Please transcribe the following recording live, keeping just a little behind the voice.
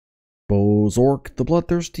Bozorc, the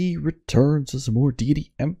bloodthirsty, returns to some more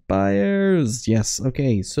Deity Empires. Yes,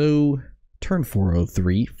 okay, so turn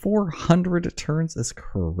 403. 400 turns is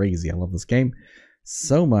crazy. I love this game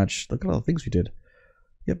so much. Look at all the things we did.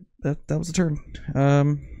 Yep, that was a turn.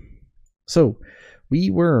 So we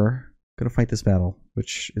were going to fight this battle,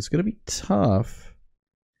 which is going to be tough,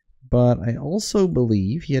 but I also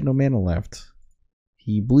believe he had no mana left.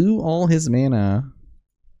 He blew all his mana.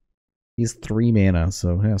 He has 3 mana,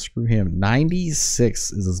 so yeah, screw him.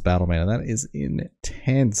 96 is his battle mana. That is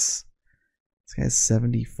intense. This guy's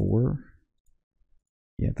 74.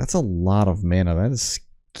 Yeah, that's a lot of mana. That is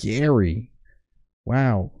scary.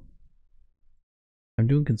 Wow. I'm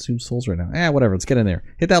doing consume souls right now. Whatever. Let's get in there.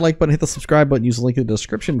 Hit that like button. Hit the subscribe button. Use the link in the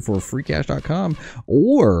description for freecash.com.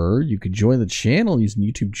 Or you could join the channel using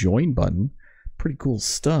the YouTube join button. Pretty cool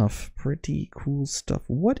stuff. Pretty cool stuff.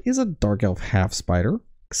 What is a dark elf half spider?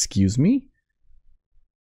 Excuse me?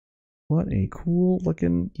 What a cool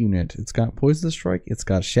looking unit. It's got poison strike. It's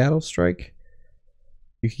got shadow strike.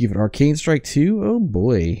 You can give it arcane strike too. Oh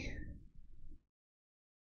boy.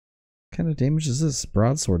 What kind of damage is this?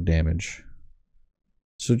 Broadsword damage.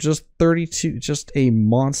 So just 32, just a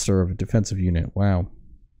monster of a defensive unit. Wow.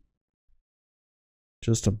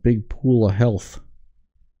 Just a big pool of health.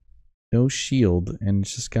 No shield, and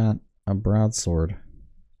it's just got a broadsword.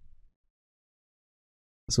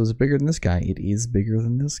 So is it bigger than this guy? It is bigger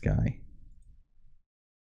than this guy.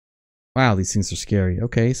 Wow, these things are scary.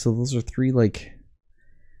 Okay, so those are 3, like,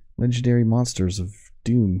 legendary monsters of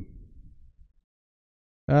doom.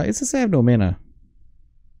 It says I have no mana.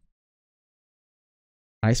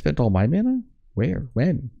 I spent all my mana? Where?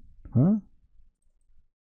 When? Huh?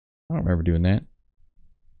 I don't remember doing that.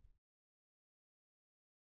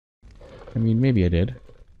 I mean, maybe I did.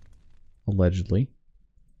 Allegedly.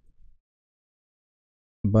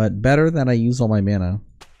 But better that I use all my mana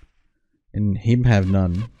and him have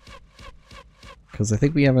none. Because I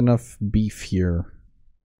think we have enough beef here.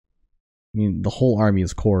 I mean, the whole army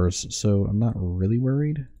is cores, so I'm not really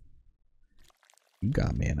worried. You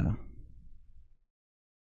got mana.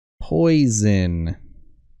 Poison.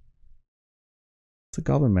 It's a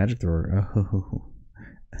goblin magic thrower. Oh.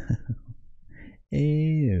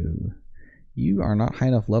 Ew. You are not high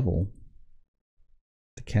enough level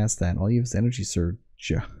to cast that. All you have is energy surge.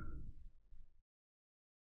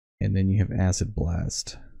 And then you have acid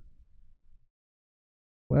blast.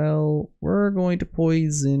 Well, we're going to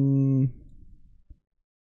poison.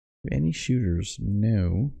 Any shooters?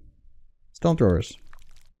 No. Stone throwers.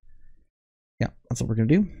 Yeah, that's what we're gonna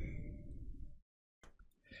do.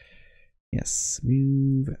 Yes,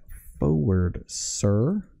 move forward,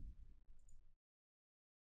 sir.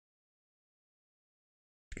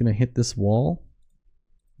 Gonna hit this wall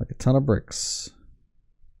like a ton of bricks.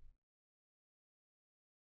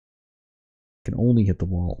 Can only hit the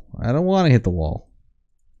wall. I don't want to hit the wall.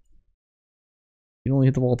 You can only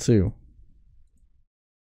hit the wall too.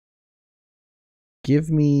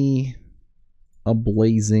 Give me a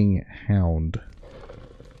blazing hound.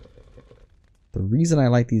 The reason I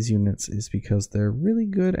like these units is because they're really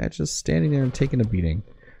good at just standing there and taking a beating.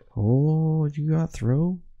 Oh, you got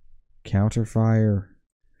throw? Counter fire.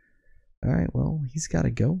 Alright, well, he's got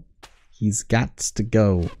to go. He's got to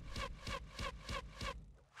go.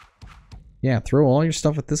 Yeah, throw all your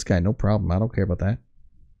stuff at this guy. No problem. I don't care about that.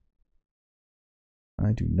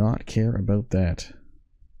 I do not care about that.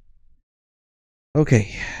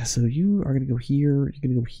 Okay, so you are going to go here. You're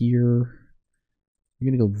going to go here.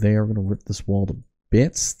 You're going to go there. We're going to rip this wall to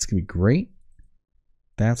bits. It's going to be great.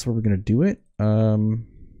 That's where we're going to do it.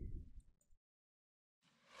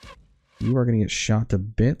 You are going to get shot to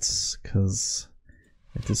bits because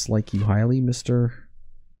I dislike you highly, Mr.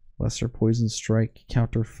 Lesser Poison Strike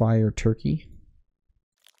Counter Fire Turkey.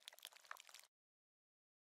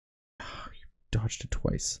 Oh, you dodged it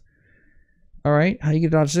twice. Alright, how you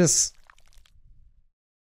gonna dodge this?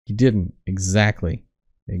 You didn't. Exactly.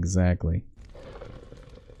 Exactly.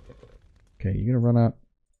 Okay, you're gonna run up.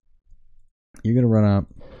 You're gonna run up.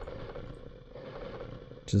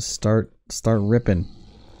 Just start ripping.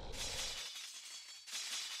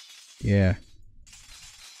 Yeah.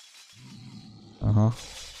 Uh-huh.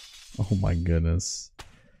 Oh my goodness.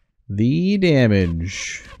 The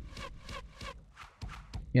damage.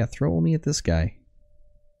 Yeah, throw only at this guy.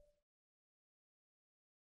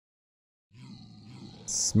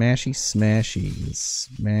 Smashy, smashy.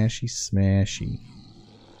 Smashy, smashy.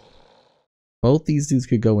 Both these dudes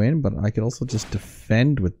could go in, but I could also just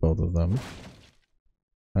defend with both of them.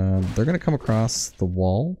 They're gonna come across the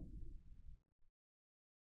wall.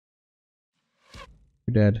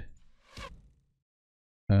 You're dead.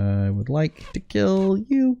 I would like to kill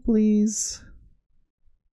you, please.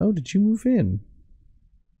 Oh, did you move in?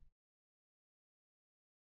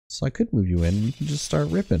 So I could move you in. You can just start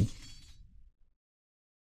ripping.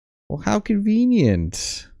 Well, how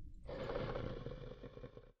convenient.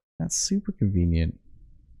 That's super convenient.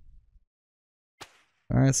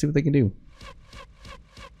 Alright, let's see what they can do.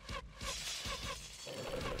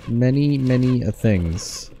 Many, many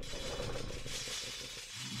things.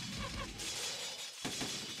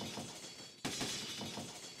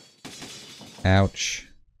 Ouch.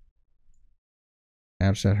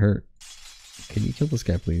 Ouch, that hurt. Can you kill this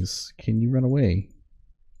guy, please? Can you run away?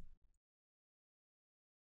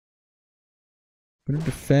 I'm gonna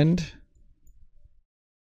defend.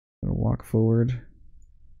 I'm gonna walk forward.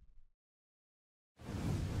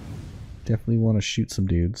 Definitely want to shoot some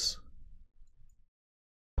dudes.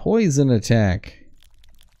 Poison attack.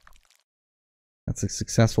 That's a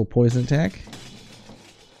successful poison attack.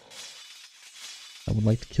 I would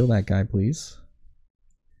like to kill that guy, please.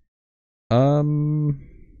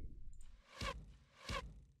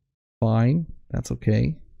 Fine. That's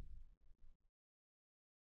okay.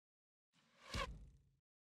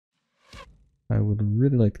 I would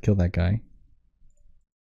really like to kill that guy.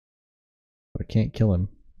 But I can't kill him.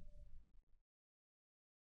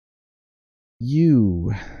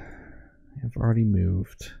 You have already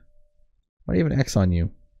moved. Why do you have an X on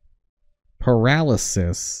you?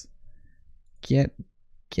 Paralysis. Get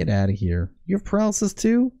out of here. You have paralysis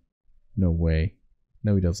too? No way.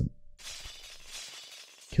 No, he doesn't.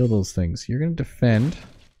 Kill those things. You're gonna defend.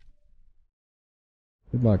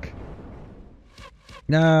 Good luck.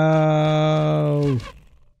 No!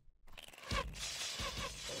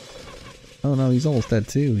 Oh no, he's almost dead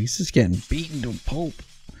too. He's just getting beaten to a pulp.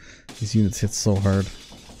 These units hit so hard.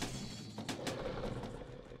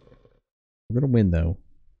 We're gonna win though.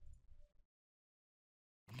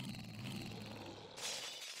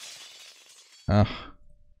 Ugh.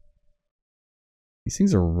 These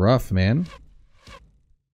things are rough, man.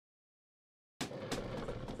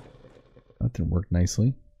 That didn't work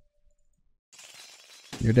nicely.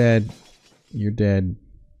 You're dead. You're dead.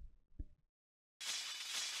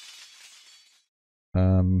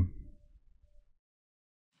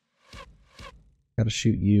 Gotta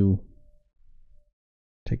shoot you.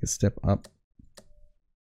 Take a step up.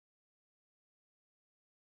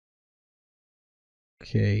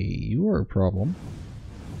 Okay, you are a problem.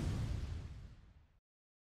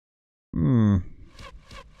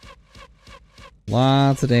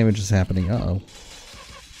 Lots of damage is happening. Uh-oh.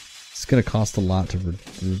 It's gonna cost a lot to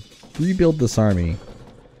rebuild this army.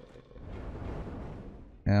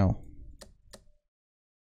 Ow.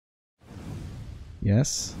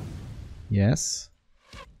 Yes. Yes.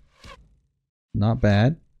 Not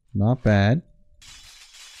bad. Not bad.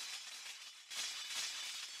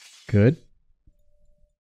 Good.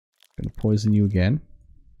 Gonna poison you again.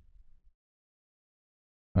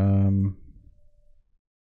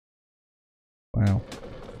 Wow.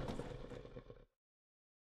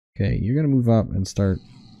 Okay, you're gonna move up and start,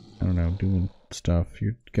 I don't know, doing stuff.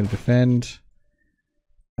 You're gonna defend.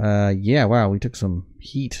 Yeah, wow, we took some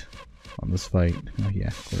heat on this fight. Oh yeah,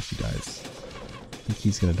 of course he dies. I think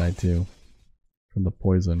he's gonna die too. From the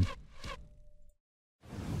poison.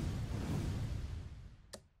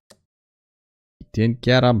 Didn't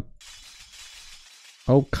get him.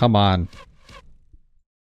 Oh, come on.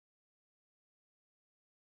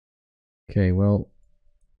 Okay, well,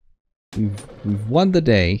 we've won the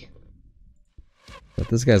day, but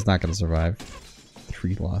this guy's not going to survive.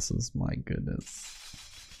 3 losses, my goodness.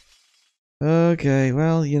 Okay,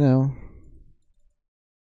 well, you know.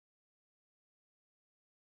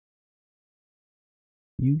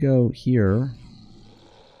 You go here,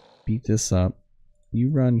 beat this up. You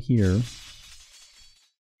run here,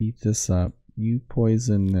 beat this up. You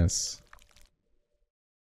poison this.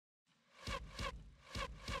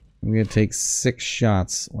 I'm gonna take 6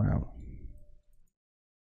 shots. Wow.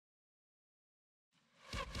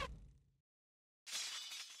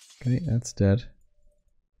 Okay, that's dead.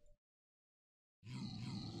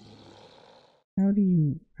 How do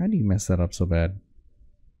you mess that up so bad?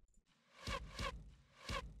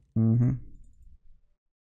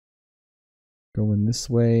 Going this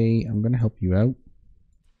way. I'm gonna help you out.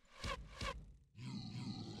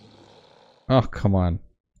 Oh, come on.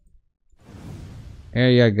 There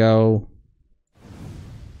you go.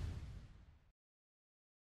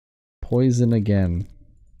 Poison again.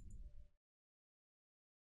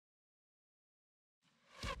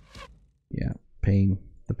 Yeah, pain.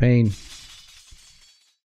 The pain.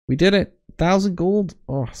 We did it! 1,000 gold!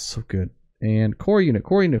 Oh, so good. And core unit,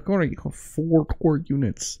 core unit, core unit. 4 core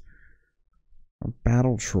units. Our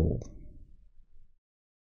battle troll.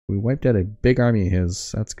 We wiped out a big army of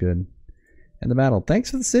his. That's good. And the battle.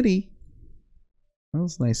 Thanks for the city. That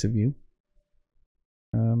was nice of you.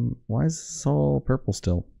 Why is this all purple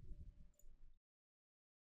still?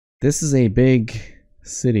 This is a big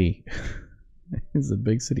city. This is a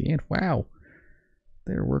big city. And wow,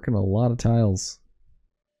 they're working a lot of tiles.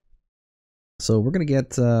 So we're gonna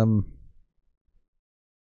get some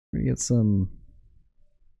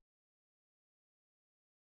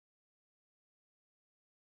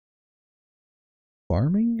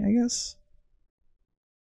farming, I guess.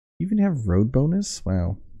 Even have road bonus?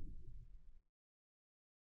 Wow.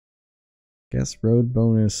 Guess road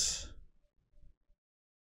bonus.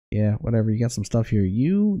 Yeah, whatever. You got some stuff here.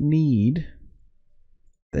 You need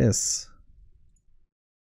this.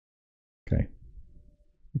 Okay.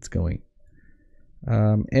 It's going.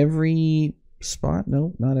 Every spot?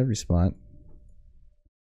 No, not every spot.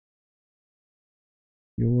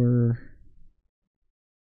 You're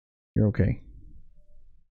okay.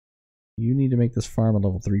 You need to make this farm a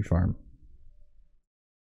level 3 farm.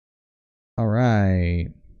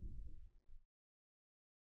 Alright.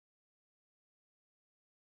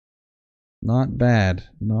 Not bad.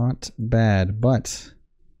 Not bad. But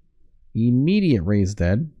immediate raise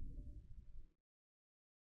dead.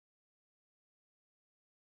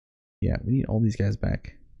 Yeah, we need all these guys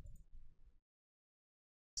back.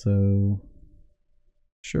 So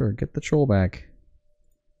sure, get the troll back.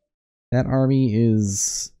 That army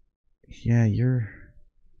is... Yeah, you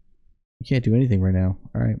can't do anything right now.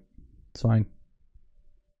 Alright, it's fine.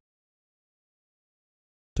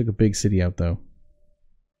 Took a big city out though.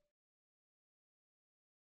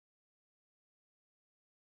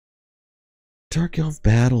 Dark Elf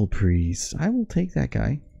Battle Priest. I will take that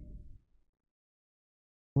guy.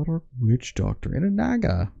 Blood Orc Witch Doctor and a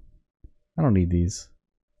Naga. I don't need these.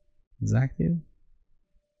 Is that active?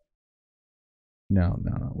 No,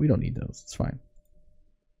 we don't need those. It's fine.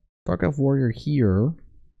 Dark Elf Warrior here.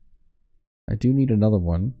 I do need another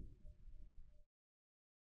one.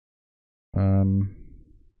 I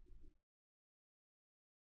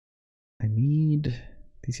need...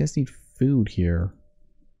 These guys need food here.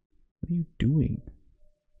 What are you doing?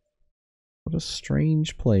 What a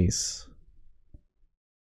strange place.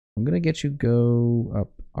 I'm gonna get you go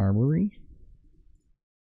up armory.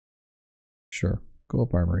 Sure, go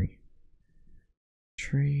up armory.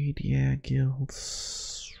 Trade, yeah,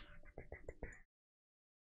 guilds.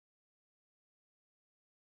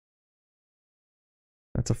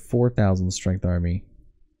 That's a 4,000 strength army.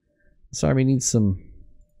 This army needs some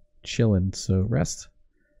chilling, so rest.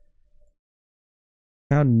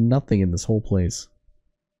 Found nothing in this whole place.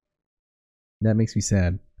 That makes me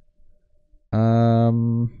sad.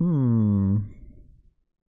 I'm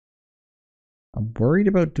worried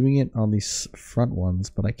about doing it on these front ones,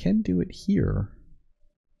 but I can do it here.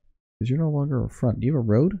 Because you're no longer a front. Do you have a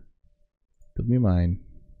road? Build me mine.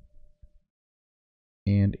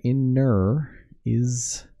 And inner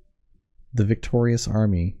is the victorious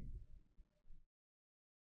army.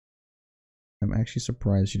 I'm actually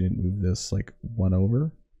surprised you didn't move this like one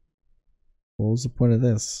over. What was the point of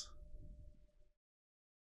this?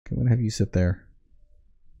 I'm gonna have you sit there.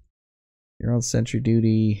 You're on sentry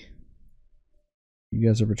duty. You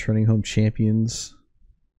guys are returning home champions.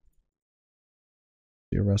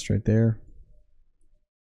 Your rest right there.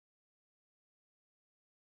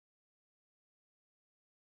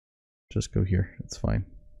 Just go here. It's fine.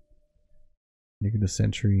 You're gonna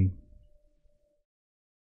sentry.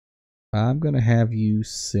 I'm gonna have you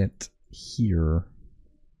sit here.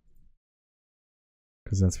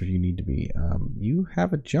 Because that's what you need to be. You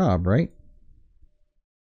have a job, right?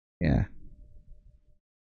 Yeah.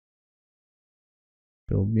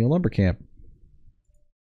 Build me a lumber camp.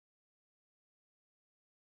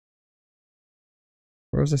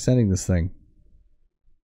 Where was I sending this thing?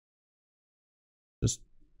 Just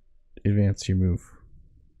advance your move.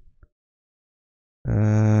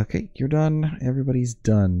 Okay, you're done. Everybody's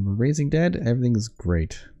done. We're raising dead. Everything's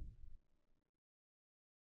great.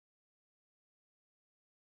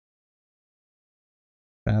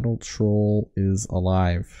 Battle Troll is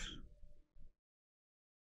alive.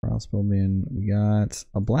 Crossbowman. We got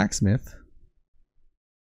a blacksmith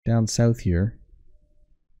down south here.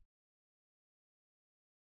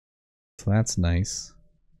 So that's nice.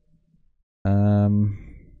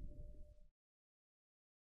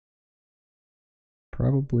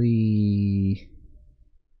 Probably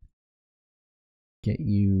get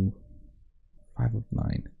you 5 of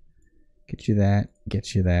 9. Get you that.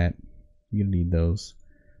 Get you that. You're gonna need those.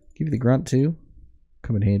 Give you the grunt too.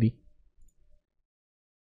 Come in handy.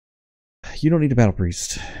 You don't need a battle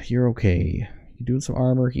priest. You're okay. You're doing some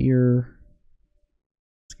armor here.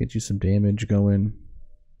 Let's get you some damage going.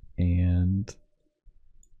 And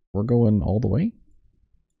we're going all the way.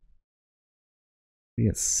 We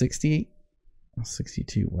got 68. Oh,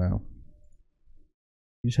 62. Wow.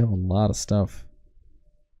 You just have a lot of stuff.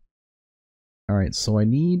 Alright, so I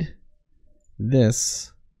need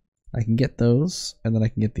this. I can get those, and then I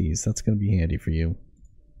can get these. That's going to be handy for you.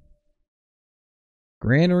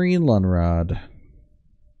 Granary and Lunrod.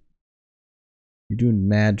 You're doing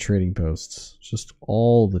mad trading posts. Just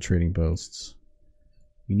all the trading posts.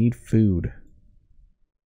 You need food.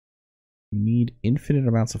 You need infinite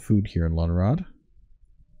amounts of food here in Lunrod.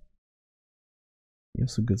 You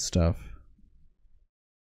have some good stuff.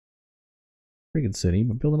 Pretty good city,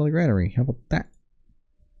 but build another granary. How about that?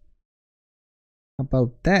 How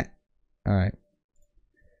about that? Alright.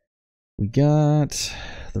 We got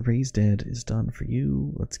the raised dead is done for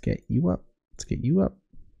you. Let's get you up. Let's get you up.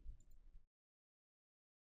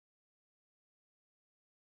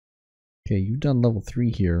 Okay, you've done level 3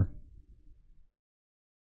 here.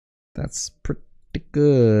 That's pretty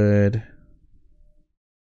good.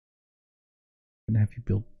 I'm gonna have you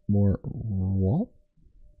build more wall.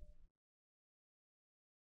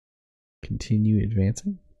 Continue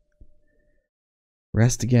advancing.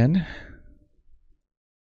 Rest again.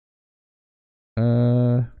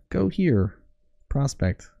 Go here.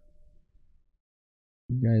 Prospect.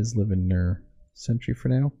 You guys live in their sentry for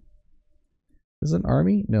now. Is it an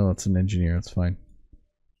army? No, it's an engineer. It's fine.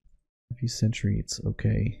 If you sentry, it's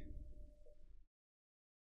okay.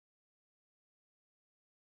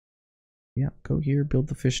 Yeah, go here, build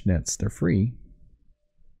the fish nets. They're free.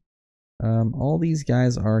 All these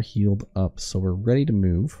guys are healed up, so we're ready to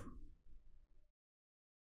move.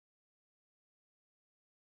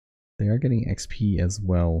 They are getting XP as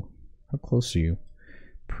well. How close are you?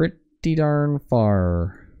 Pretty darn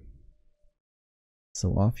far.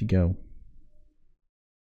 So off you go.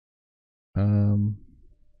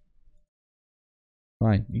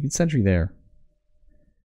 Fine, you can sentry there.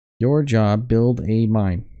 Your job, build a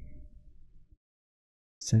mine.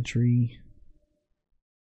 Sentry.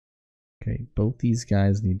 Okay, both these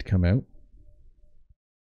guys need to come out.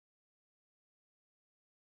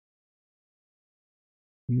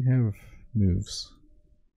 You have moves.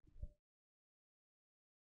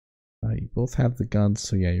 You both have the guns,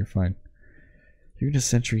 so yeah, you're fine. You're gonna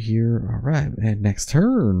sentry here. Alright, and next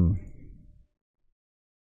turn.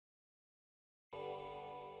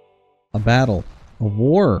 A battle. A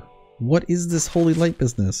war. What is this holy light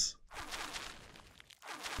business?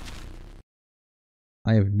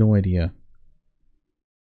 I have no idea.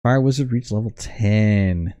 Fire Wizard reached level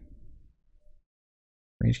 10.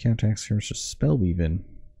 Range counterattack skirmisher spell weaving.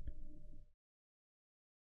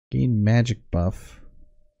 Gain magic buff.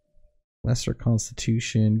 Lesser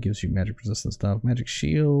constitution gives you magic resistance stuff. Magic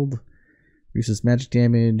shield reduces magic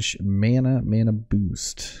damage. Mana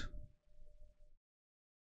boost.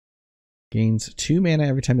 Gains 2 mana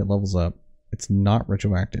every time it levels up. It's not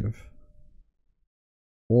retroactive.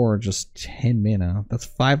 Or just 10 mana. That's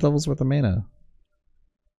 5 levels worth of mana.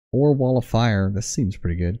 Or Wall of Fire. This seems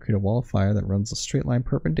pretty good. Create a Wall of Fire that runs a straight line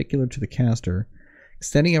perpendicular to the caster,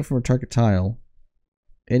 extending out from a target tile.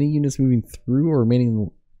 Any units moving through or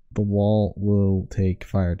remaining the wall will take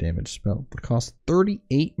fire damage. Spell. The cost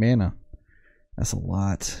 38 mana. That's a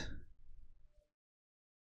lot.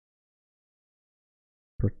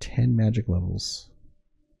 For 10 magic levels.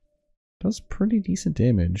 Does pretty decent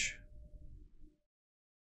damage.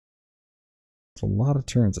 It's a lot of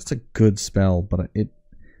turns. It's a good spell, but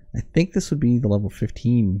I think this would be the level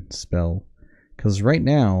 15 spell. Because right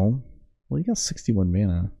now, well, you got 61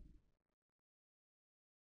 mana.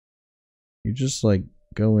 You're just like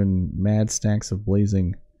going mad stacks of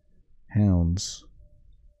blazing hounds.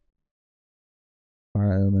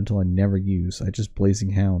 Fire elemental I never use. I just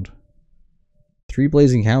blazing hound. 3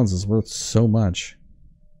 blazing hounds is worth so much.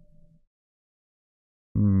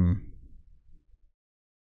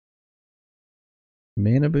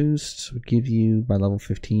 Mana boost would give you, by level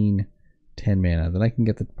 15, 10 mana. Then I can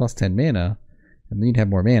get the plus 10 mana, and then you'd have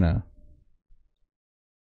more mana.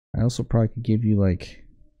 I also probably could give you, like,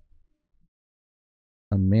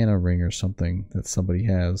 a mana ring or something that somebody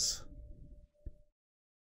has.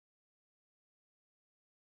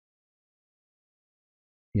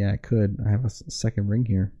 Yeah, I could. I have a second ring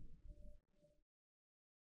here.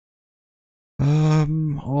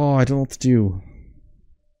 Oh, I don't know what to do.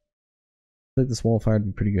 I feel like this Wall of Fire would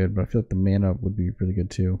be pretty good, but I feel like the mana would be really good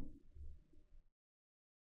too.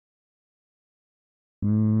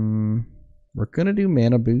 We're gonna do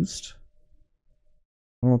mana boost.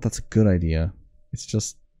 I don't know if that's a good idea. It's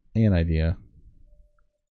just an idea.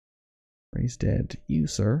 Ray's dead. You,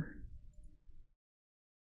 sir.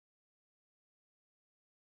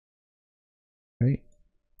 Right.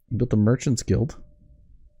 Built the Merchants Guild,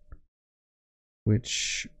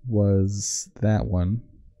 which was that one.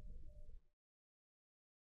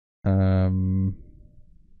 How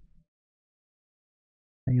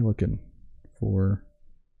you looking for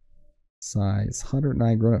size?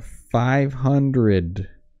 109 grown at 500.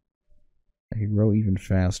 I can grow even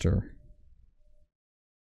faster.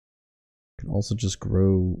 I can also just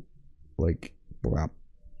grow like wow.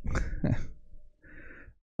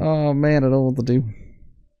 Oh man, I don't know what to do.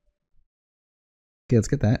 Okay, let's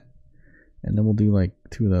get that. And then we'll do like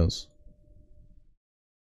 2 of those.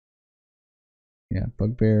 Yeah,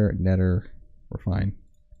 bugbear, netter, we're fine.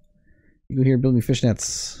 You go here and build me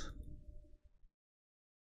fishnets.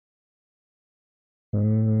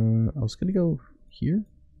 I was gonna go here.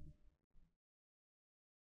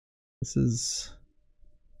 This is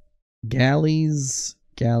galleys,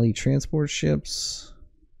 galley transport ships.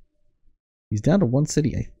 He's down to 1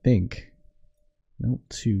 city, I think. No,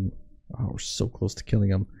 2. Oh, we're so close to killing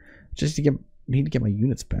him. Just to need to get my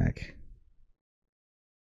units back.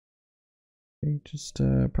 Okay, just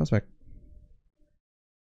prospect.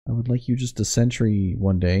 I would like you just a sentry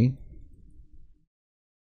one day.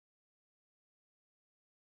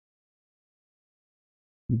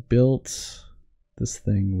 You built this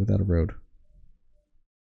thing without a road.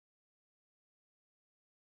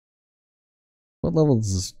 What level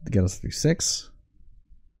does this get us through? 6?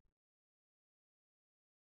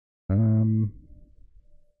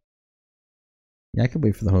 Yeah, I can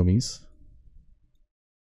wait for the homies.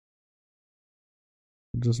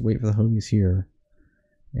 Just wait for the homies here.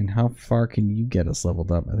 And how far can you get us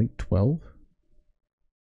leveled up? I think 12?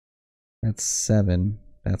 That's 7.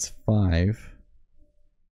 That's 5.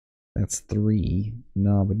 That's 3.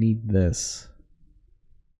 No, but need this.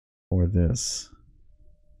 Or this.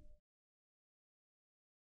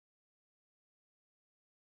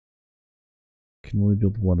 Can only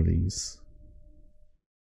build one of these.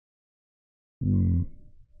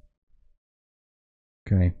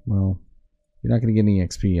 Okay, well, you're not going to get any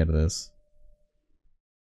XP out of this.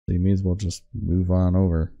 So you may as well just move on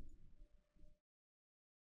over.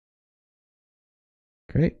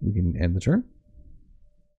 Great, we can end the turn.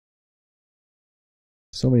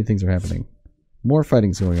 So many things are happening. More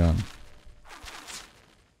fighting's going on.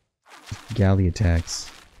 Galley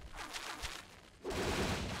attacks.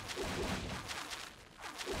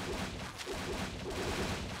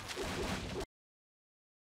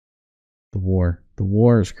 The war. The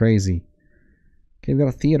war is crazy. Okay, we've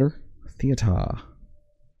got a theater. Theater.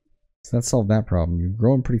 So that solved that problem. You're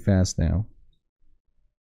growing pretty fast now.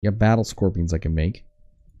 You have battle scorpions I can make.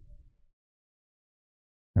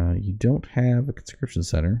 You don't have a conscription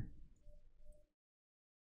center.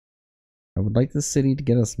 I would like the city to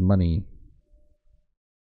get us money.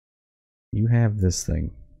 You have this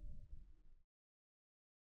thing.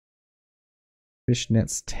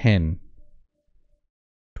 Fishnets 10.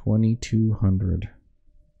 2200.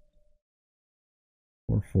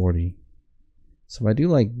 440. So if I do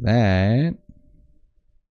like that,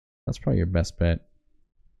 that's probably your best bet.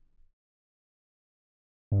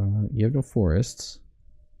 You have no forests.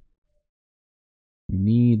 You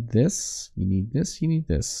need this, you need this, you need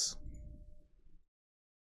this.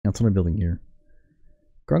 That's what I'm building here.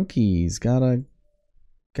 Grunky's got a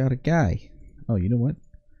guy. Oh, you know what?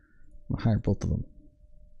 I'm gonna hire both of them.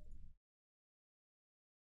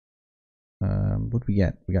 What do we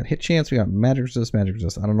get? We got hit chance, we got magic resist, magic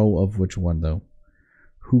resist. I don't know of which one though.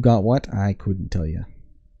 Who got what? I couldn't tell you.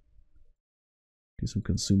 Do some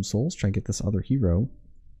consume souls, try and get this other hero.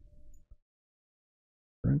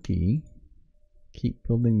 Grunky. Keep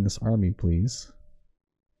building this army, please.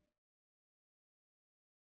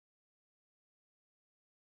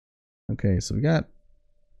 Okay, so we got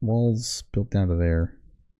walls built down to there.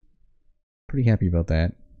 Pretty happy about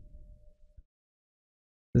that.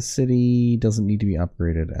 This city doesn't need to be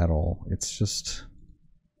upgraded at all. It's just...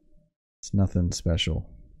 it's nothing special.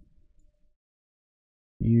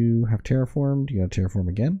 You have terraformed. You gotta terraform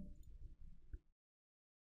again.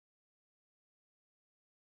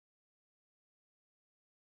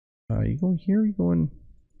 You going here? You going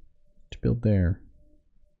to build there?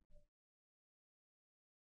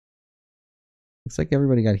 Looks like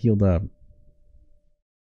everybody got healed up,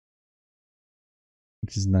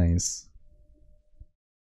 which is nice.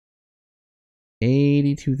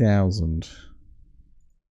 82,000.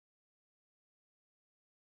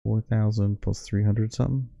 4,000 plus 300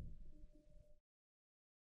 something.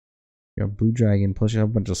 You got blue dragon plus you have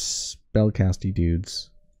a bunch of spellcasty dudes.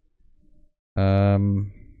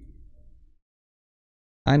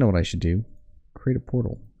 I know what I should do. Create a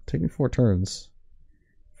portal. Take me 4 turns.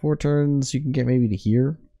 4 turns, you can get maybe to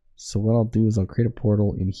here. So what I'll do is I'll create a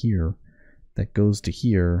portal in here that goes to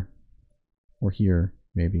here. Or here,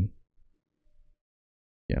 maybe.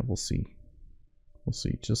 Yeah, we'll see. We'll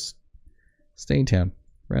see. Just stay in town.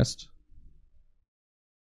 Rest.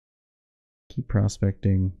 Keep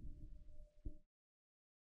prospecting.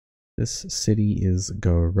 This city is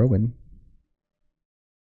growing.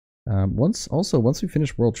 Once we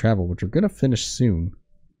finish world travel, which we're gonna finish soon,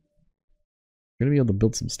 we're gonna be able to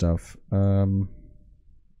build some stuff.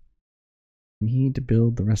 We need to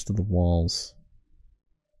build the rest of the walls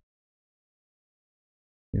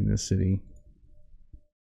in this city.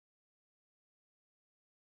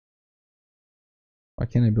 Why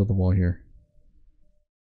can't I build the wall here?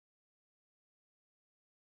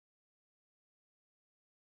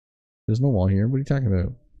 There's no wall here. What are you talking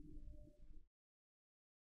about?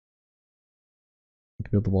 I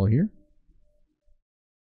can build the wall here?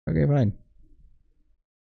 Okay, fine.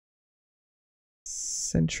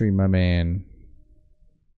 Sentry, my man.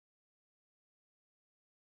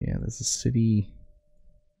 Yeah, there's a city.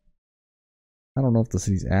 I don't know if the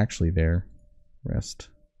city's actually there. Rest.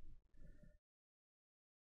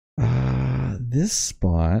 This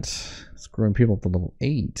spot is growing people up to level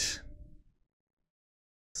 8.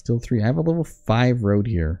 Still 3. I have a level 5 road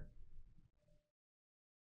here.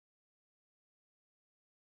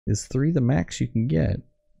 Is 3 the max you can get?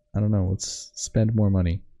 I don't know. Let's spend more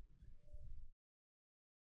money.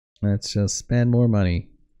 Let's just spend more money.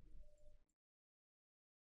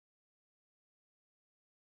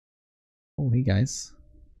 Oh, hey guys.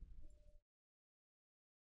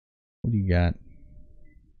 What do you got?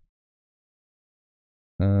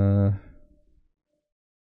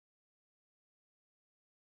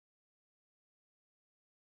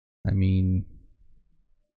 I mean,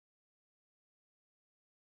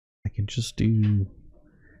 I can just do.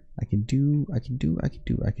 I can do.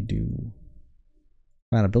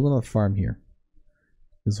 Fine, I'll build another farm here.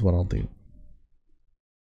 This is what I'll do.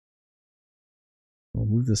 We'll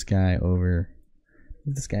move this guy over.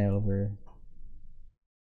 Move this guy over.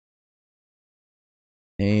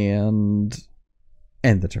 And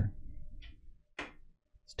end the turn.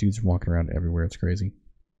 This dude's walking around everywhere. It's crazy.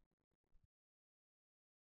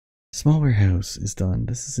 Small warehouse is done.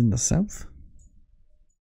 This is in the south.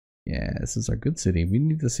 Yeah, this is our good city. We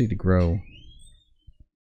need the city to grow.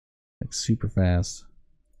 Like super fast.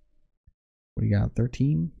 What do you got?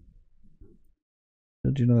 13?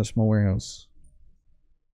 Build you another small warehouse.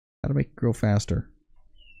 How to make it grow faster?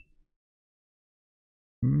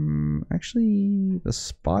 Actually, the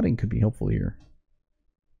spotting could be helpful here.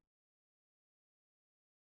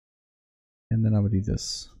 And then I would do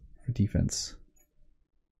this for defense.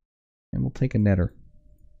 And we'll take a netter.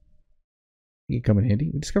 You can come in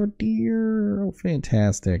handy. We discovered deer. Oh,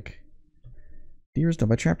 fantastic. Deer is done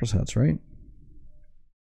by trappers' huts, right?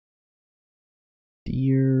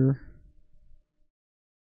 Deer.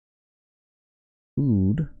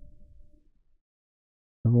 Food.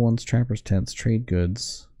 Number one's trappers' tents. Trade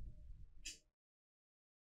goods.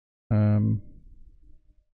 Yeah,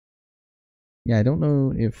 I don't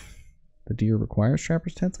know if the deer requires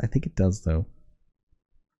trappers' tents. I think it does, though.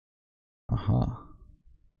 Aha.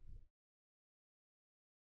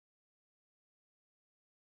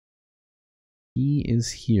 He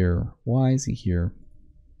is here. Why is he here?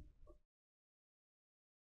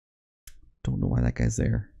 Don't know why that guy's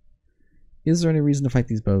there. Is there any reason to fight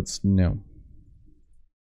these boats? No.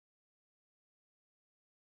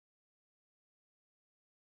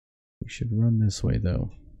 We should run this way,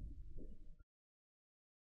 though.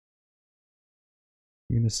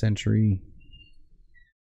 You're in a century.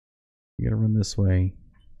 You gotta run this way.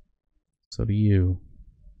 So do you.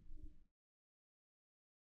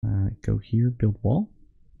 Go here, build wall.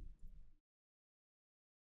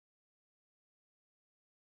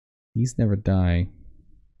 These never die.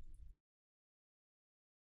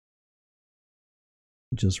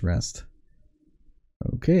 Just rest.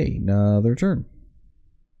 Okay, another turn.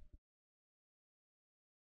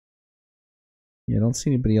 Yeah, I don't see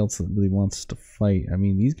anybody else that really wants to fight. I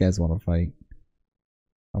mean, these guys want to fight.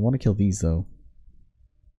 I want to kill these, though.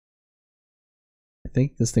 I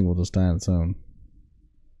think this thing will just die on its own.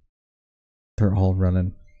 They're all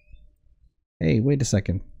running. Hey, wait a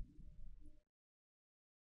second.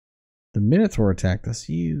 The Minotaur attacked us.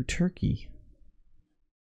 You turkey.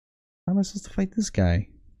 How am I supposed to fight this guy?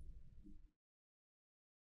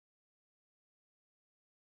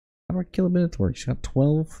 How do I kill a Minotaur? He's got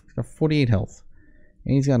 12, he's got 48 health.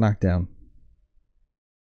 And he's got knocked down.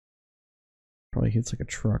 Probably hits like a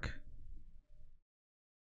truck.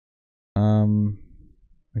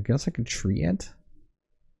 I guess I could tree ent?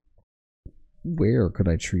 Where could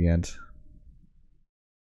I tree ent?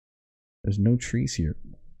 There's no trees here.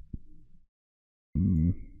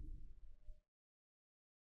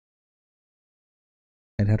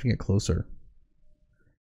 I'd have to get closer.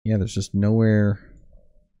 Yeah, there's just nowhere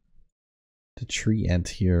to tree ent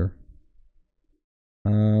here.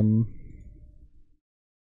 I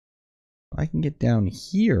can get down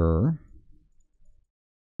here.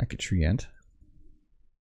 I could tree ent.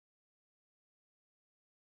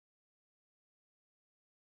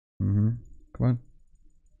 Come on.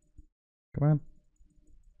 Come on.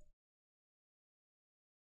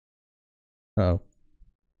 Uh-oh.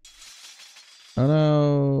 Oh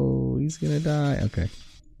no, he's gonna die. Okay,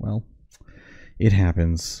 well, it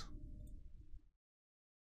happens.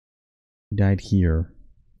 He died here.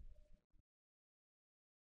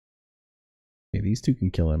 Okay, these two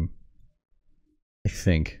can kill him. I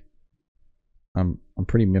think. I'm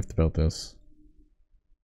pretty miffed about this.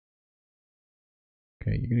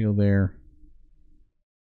 Okay, you're gonna go there.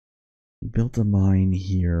 You built a mine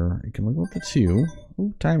here. You can level up to 2.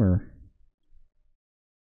 Ooh, timer.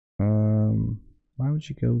 Why would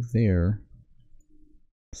you go there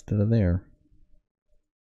instead of there?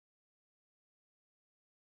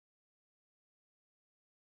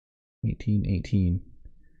 $18.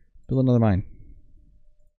 Build another mine.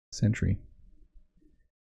 Sentry.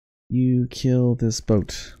 You kill this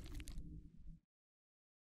boat.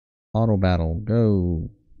 Auto battle.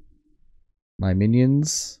 Go. My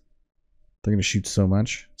minions. They're gonna shoot so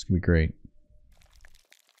much. It's gonna be great.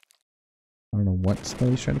 I don't know what spell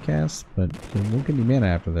he's trying to cast, but he won't get any mana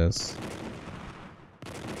after this.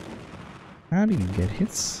 How do you get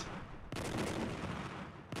hits?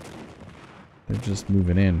 They're just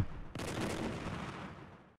moving in.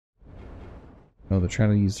 Oh, they're trying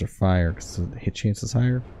to use their fire because the hit chance is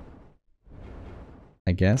higher.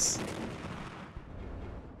 I guess.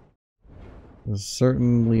 There's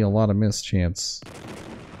certainly a lot of miss chance.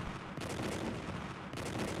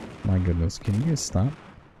 My goodness, can you guys stop?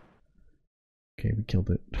 Okay, we killed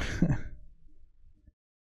it.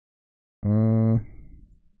 I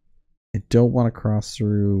don't want to cross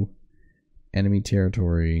through enemy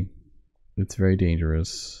territory. It's very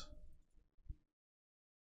dangerous.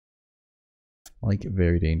 Like,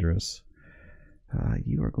 very dangerous.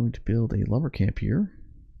 You are going to build a lumber camp here.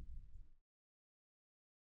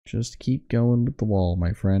 Just keep going with the wall,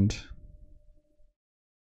 my friend.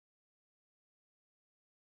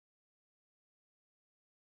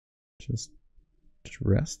 Just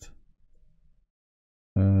rest.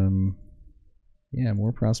 Yeah,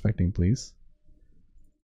 more prospecting, please.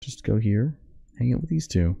 Just go here. Hang out with these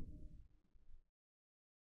two.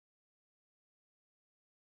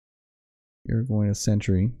 You're going to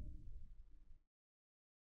sentry.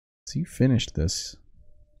 So you finished this.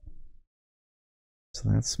 So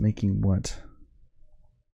that's making what?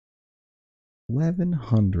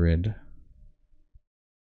 1100.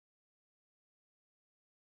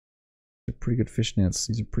 They're pretty good fishnets.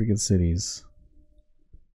 These are pretty good cities.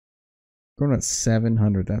 Growing at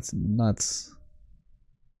 700. That's nuts.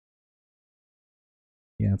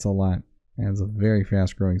 Yeah, it's a lot. And it's a very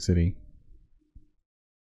fast growing city.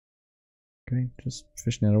 Okay, just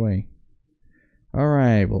fishnet away.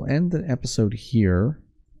 Alright, we'll end the episode here.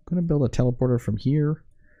 I'm going to build a teleporter from here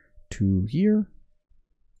to here.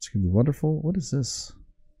 It's going to be wonderful. What is this?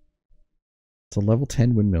 It's a level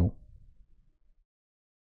 10 windmill.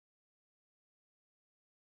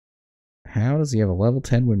 How does he have a level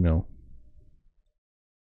 10 windmill?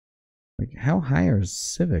 Like, how high are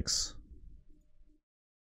civics?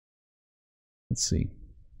 Let's see.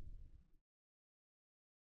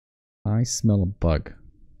 I smell a bug.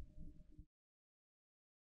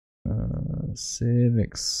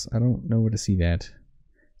 Civics. I don't know where to see that.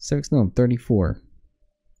 Civics, no, 34.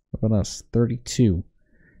 How about us? 32.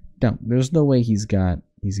 No, there's no way he's got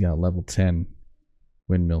level 10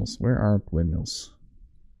 windmills. Where are windmills?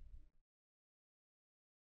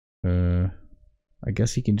 I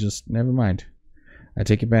guess he can just, never mind. I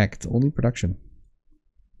take it back. It's only production.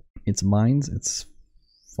 It's mines, it's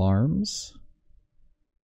farms.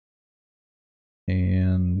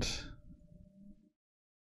 And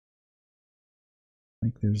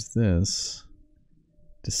like there's this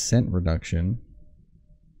descent reduction.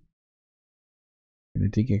 And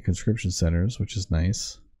it did get conscription centers, which is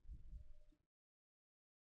nice.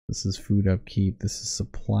 This is food upkeep. This is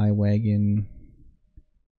supply wagon.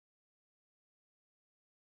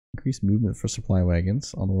 Increase movement for supply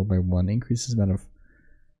wagons on the road by 1. Increases the amount of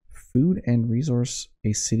food and resource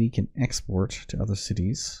a city can export to other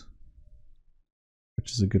cities,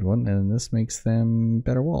 which is a good one. And this makes them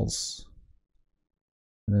better walls.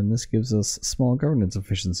 And then this gives us small governance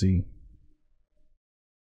efficiency.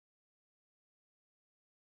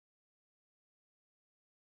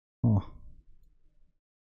 Oh.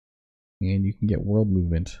 And you can get world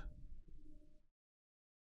movement.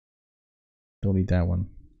 Don't need that one.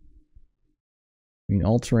 I mean,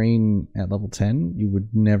 all terrain at level 10, you would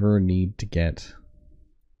never need to get.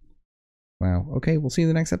 Wow. Okay, we'll see you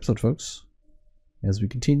in the next episode, folks. As we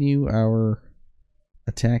continue our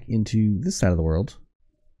attack into this side of the world.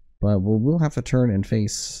 But we'll have to turn and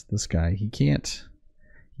face this guy. He can't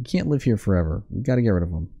live here forever. We gotta get rid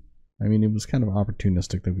of him. I mean, it was kind of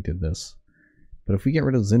opportunistic that we did this. But if we get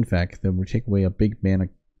rid of Zinfek, then we take away a big mana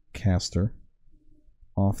caster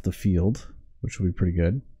off the field, which will be pretty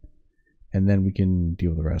good. And then we can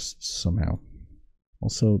deal with the rest somehow.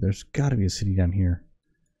 Also, there's gotta be a city down here.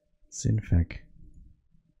 Zinfek.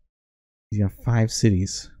 He's got 5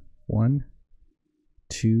 cities. 1,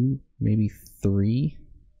 2, maybe 3.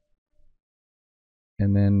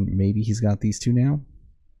 And then maybe he's got these 2 now?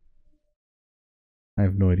 I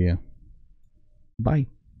have no idea. Bye.